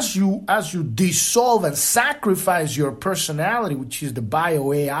you dissolve and sacrifice your personality, which is the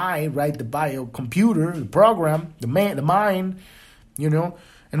bio AI, right? The bio computer, the program, the mind,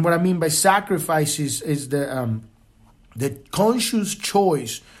 And what I mean by sacrifice is the conscious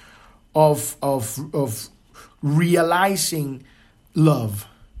choice of realizing love,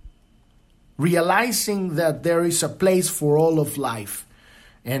 realizing that there is a place for all of life.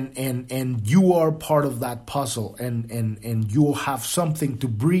 And you are part of that puzzle, and you have something to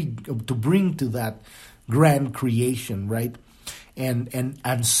bring to that grand creation, right?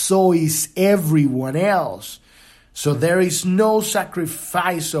 And so is everyone else. So there is no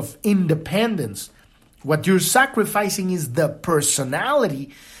sacrifice of independence. What you're sacrificing is the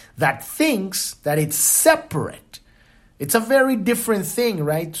personality that thinks that it's separate. It's a very different thing,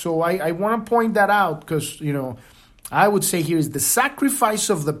 right? So I want to point that out because, I would say here is the sacrifice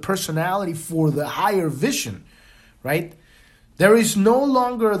of the personality for the higher vision, right? There is no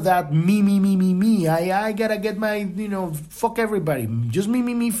longer that me. I gotta get my, fuck everybody. Just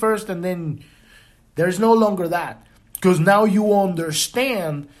me first, and then there's no longer that. Because now you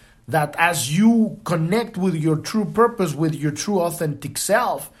understand that as you connect with your true purpose, with your true authentic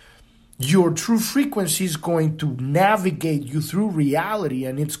self, your true frequency is going to navigate you through reality,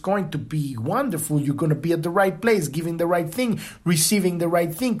 and it's going to be wonderful. You're going to be at the right place, giving the right thing, receiving the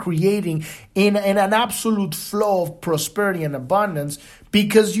right thing, creating in an absolute flow of prosperity and abundance,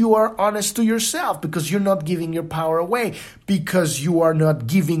 because you are honest to yourself, because you're not giving your power away, because you are not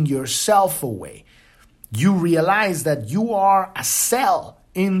giving yourself away. You realize that you are a cell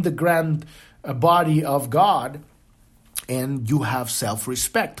in the grand body of God, and you have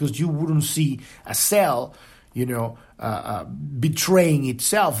self-respect, because you wouldn't see a cell, betraying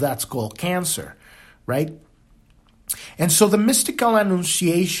itself. That's called cancer, right? And so the mystical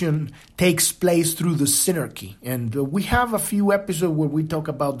annunciation takes place through the synarchy. And we have a few episodes where we talk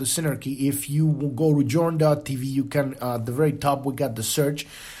about the synarchy. If you go to journ.tv, you can, at the very top, we got the search.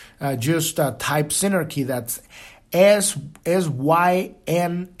 Just type synarchy. That's SYNARCHY,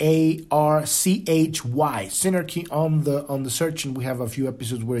 synarchy on the search, and we have a few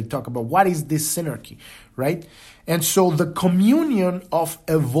episodes where we talk about what is this synarchy, right? And so the communion of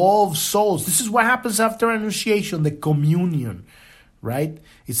evolved souls, this is what happens after annunciation, the communion, right?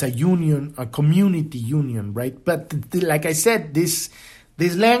 It's a union, a community union, right? But like I said, this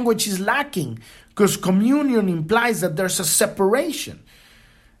language is lacking, because communion implies that there's a separation.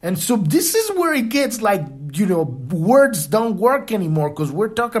 And so this is where it gets like, words don't work anymore, because we're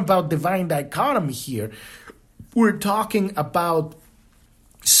talking about divine dichotomy here. We're talking about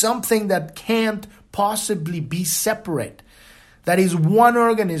something that can't possibly be separate. That is one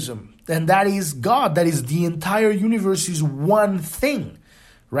organism, and that is God. That is the entire universe is one thing,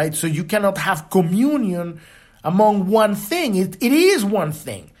 right? So you cannot have communion among one thing. It is one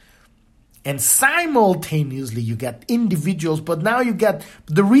thing. And simultaneously, you get individuals, but now you get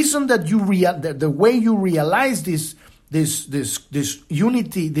the reason that the way you realize this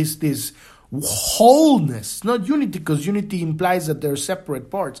unity, this wholeness, not unity, because unity implies that they're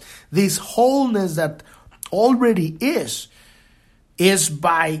separate parts. This wholeness that already is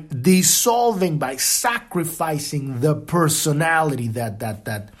by dissolving, by sacrificing the personality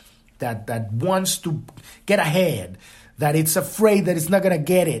that wants to get ahead, that it's afraid that it's not going to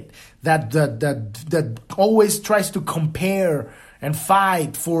get it, that always tries to compare and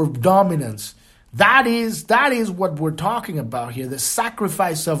fight for dominance. That is what we're talking about here. The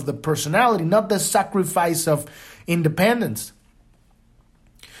sacrifice of the personality, not the sacrifice of independence.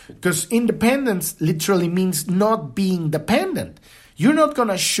 Because independence literally means not being dependent. You're not going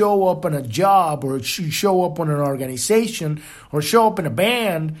to show up on a job or show up on an organization or show up in a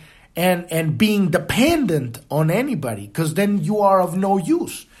band and being dependent on anybody, because then you are of no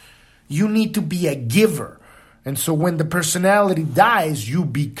use. You need to be a giver. And so when the personality dies, you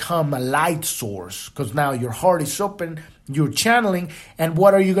become a light source, because now your heart is open, you're channeling, and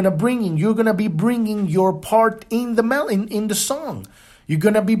what are you going to bring in? You're going to be bringing your part in the song. You're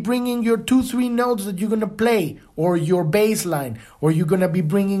going to be bringing your 2-3 notes that you're going to play, or your bass line, or you're going to be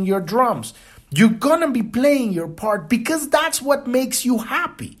bringing your drums. You're going to be playing your part because that's what makes you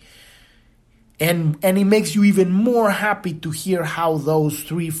happy. And it makes you even more happy to hear how those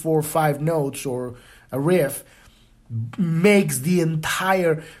 3, 4, 5 notes or a riff makes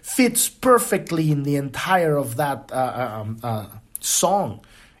fits perfectly in the entire of that song.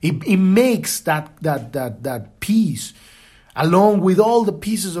 It makes that piece, along with all the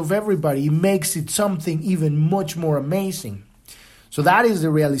pieces of everybody, it makes it something even much more amazing. So that is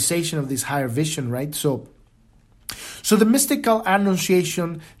the realization of this higher vision, right? So the mystical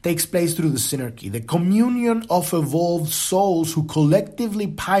annunciation takes place through the synarchy, the communion of evolved souls who collectively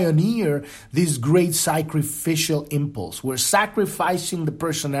pioneer this great sacrificial impulse. We're sacrificing the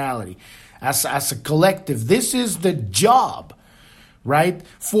personality as a collective. This is the job, right?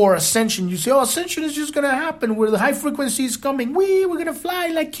 For ascension. You say, ascension is just going to happen where the high frequency is coming. We're going to fly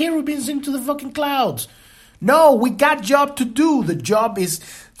like cherubims into the fucking clouds. No, we got job to do. The job is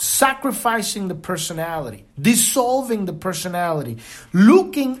sacrificing the personality, dissolving the personality,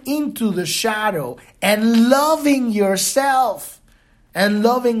 looking into the shadow and loving yourself and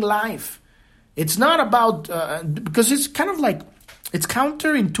loving life. It's not about, because it's kind of like, it's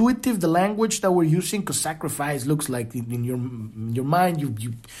counterintuitive, the language that we're using, because sacrifice looks like in your mind,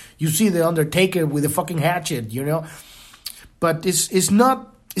 you see the Undertaker with a fucking hatchet, But it's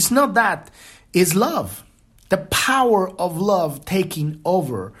not that. It's love. The power of love taking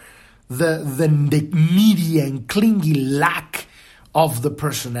over the needy and clingy lack of the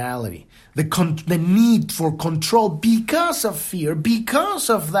personality. The need for control because of fear, because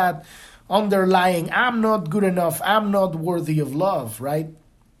of that underlying, I'm not good enough, I'm not worthy of love, right?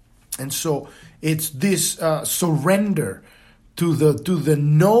 And so it's this surrender to the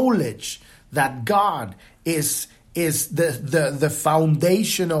knowledge that God is the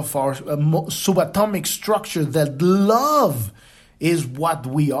foundation of our subatomic structure, that love is what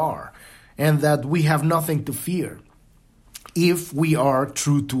we are, and that we have nothing to fear if we are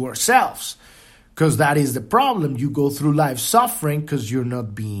true to ourselves. Because that is the problem. You go through life suffering because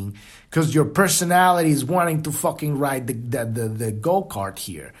your personality is wanting to fucking ride the go-kart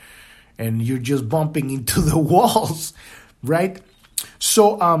here, and you're just bumping into the walls, right?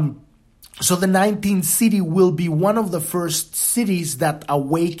 So the 19th city will be one of the first cities that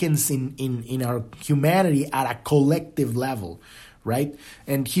awakens in our humanity at a collective level, right?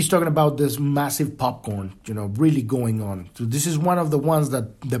 And he's talking about this massive popcorn, really going on. So this is one of the ones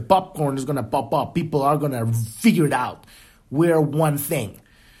that the popcorn is going to pop up. People are going to figure it out. We're one thing.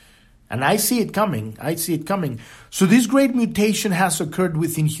 And I see it coming. So this great mutation has occurred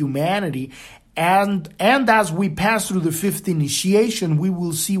within humanity. And as we pass through the fifth initiation, we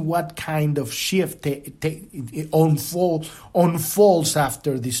will see what kind of shift unfolds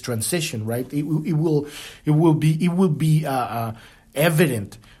after this transition, right? It will be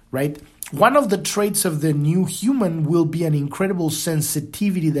evident, right? One of the traits of the new human will be an incredible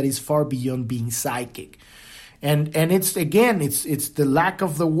sensitivity that is far beyond being psychic. And it's the lack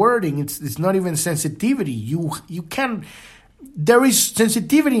of the wording. It's not even sensitivity. You can. There is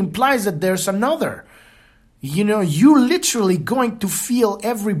sensitivity implies that there's another. You're literally going to feel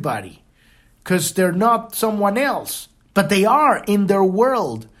everybody because they're not someone else, but they are in their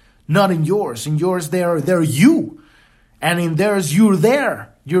world, not in yours. In yours, they're you, and in theirs, you're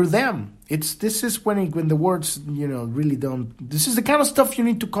there. You're them. This is when the words really don't. This is the kind of stuff you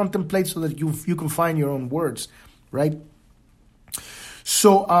need to contemplate so that you can find your own words, right?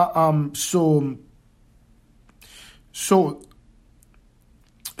 So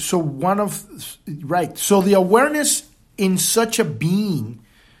the awareness in such a being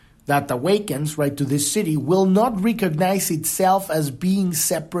that awakens, right, to this city will not recognize itself as being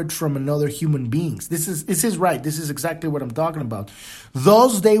separate from another human beings. This is right. This is exactly what I'm talking about.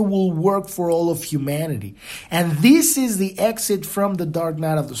 Thus they will work for all of humanity. And this is the exit from the dark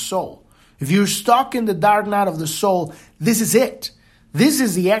night of the soul. If you're stuck in the dark night of the soul, this is it. This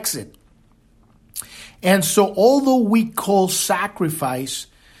is the exit. And so although we call sacrifice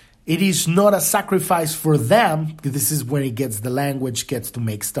It is not a sacrifice for them. This is when the language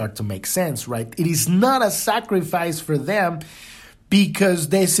start to make sense, right? It is not a sacrifice for them because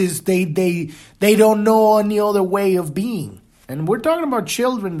they don't know any other way of being. And we're talking about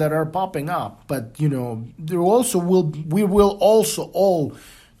children that are popping up, but we will also all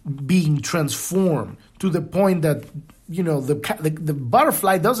being transformed to the point that the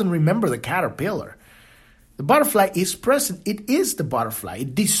butterfly doesn't remember the caterpillar. The butterfly is present. It is the butterfly.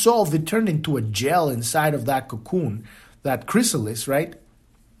 It dissolved. It turned into a gel inside of that cocoon, that chrysalis, right?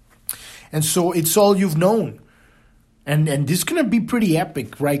 And so it's all you've known. And this is going to be pretty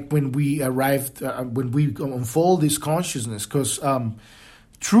epic, right, when we unfold this consciousness, because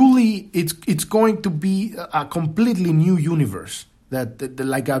truly it's going to be a completely new universe, that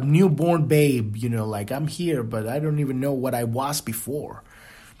like a newborn babe, like I'm here, but I don't even know what I was before.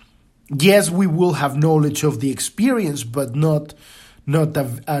 Yes, we will have knowledge of the experience, but not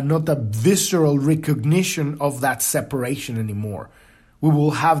a visceral recognition of that separation anymore. We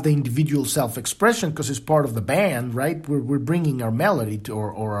will have the individual self-expression because it's part of the band, right? We're bringing our melody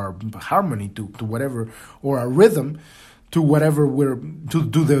or our harmony to whatever, or our rhythm to whatever to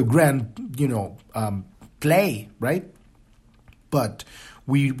do the grand, play, right? But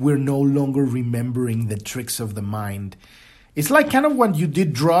we're no longer remembering the tricks of the mind. It's like kind of when you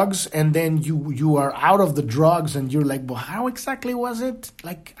did drugs and then you are out of the drugs and you're like, well, how exactly was it?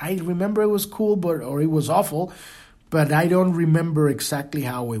 Like, I remember it was cool, or it was awful, but I don't remember exactly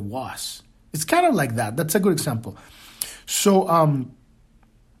how it was. It's kind of like that. That's a good example. So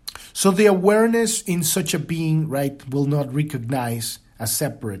the awareness in such a being, right, will not recognize as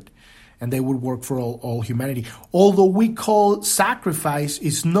separate, and they would work for all humanity. Although we call sacrifice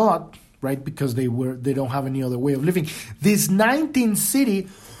is not, right, because they don't have any other way of living. This 19th city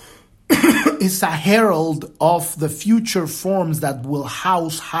is a herald of the future forms that will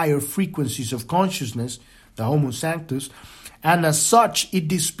house higher frequencies of consciousness, the Homo Sanctus, and as such, it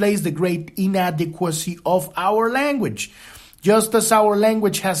displays the great inadequacy of our language. Just as our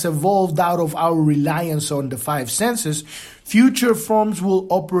language has evolved out of our reliance on the five senses, future forms will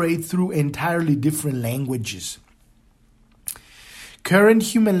operate through entirely different languages. Current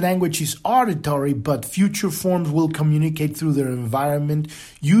human language is auditory, but future forms will communicate through their environment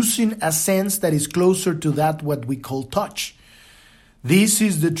using a sense that is closer to that what we call touch. This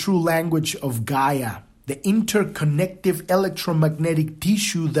is the true language of Gaia, the interconnective electromagnetic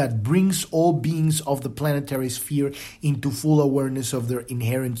tissue that brings all beings of the planetary sphere into full awareness of their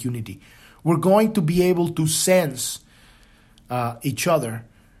inherent unity. We're going to be able to sense each other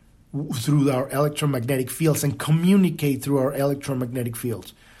through our electromagnetic fields and communicate through our electromagnetic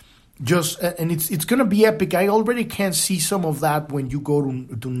fields. And it's going to be epic. I already can see some of that when you go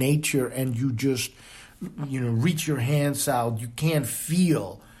to nature and you just reach your hands out. You can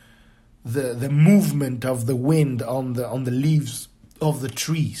feel the movement of the wind on the leaves of the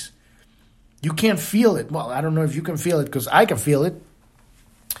trees. You can't feel it. Well, I don't know if you can feel it, because I can feel it.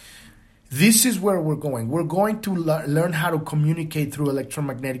 This is where we're going. We're going to learn how to communicate through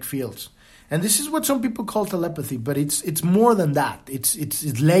electromagnetic fields. And this is what some people call telepathy, but it's more than that.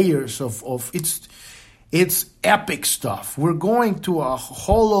 It's layers of it's epic stuff. We're going to a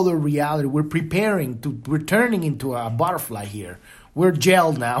whole other reality. We're turning into a butterfly here. We're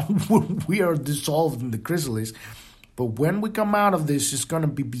gelled now. We are dissolved in the chrysalis. But when we come out of this, it's going to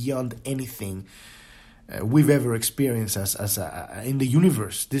be beyond anything we've ever experienced as in the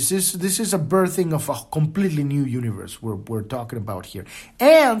universe. This is a birthing of a completely new universe we're talking about here.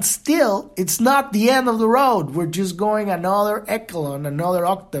 And still, it's not the end of the road. We're just going another echelon, another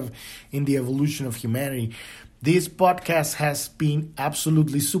octave in the evolution of humanity. This podcast has been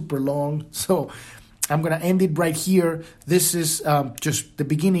absolutely super long, so I'm going to end it right here. This is just the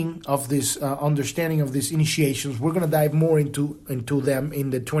beginning of this understanding of these initiations. We're going to dive more into them in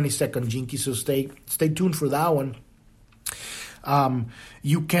the 22nd Jinky, so stay tuned for that one.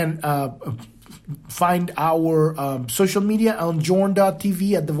 You can find our social media on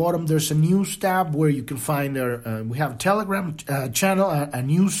jorn.tv. At the bottom, there's a news tab where you can find we have a Telegram channel, a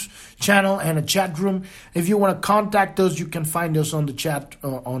news channel, and a chat room. If you want to contact us, you can find us on the chat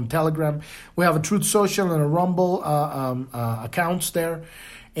on Telegram. We have a Truth Social and a Rumble accounts there.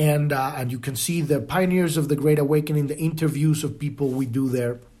 And you can see the pioneers of the Great Awakening, the interviews of people we do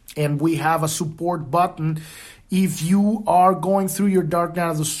there. And we have a support button. If you are going through your dark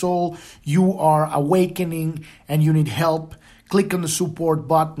night of the soul, you are awakening and you need help, click on the support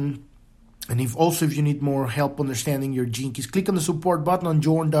button. And if you need more help understanding your gene keys, click on the support button on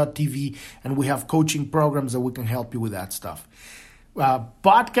jorn.tv, and we have coaching programs that we can help you with that stuff.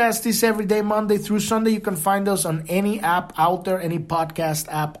 Podcast is every day, Monday through Sunday. You can find us on any app out there, any podcast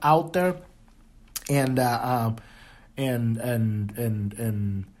app out there, and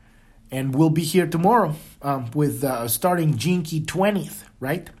we'll be here tomorrow with starting Jinky 20th,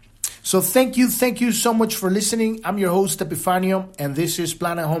 right? So thank you so much for listening. I'm your host Epifanio, and this is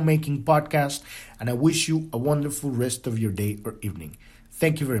Planet Homemaking Podcast, and I wish you a wonderful rest of your day or evening.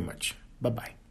 Thank you very much. Bye-bye.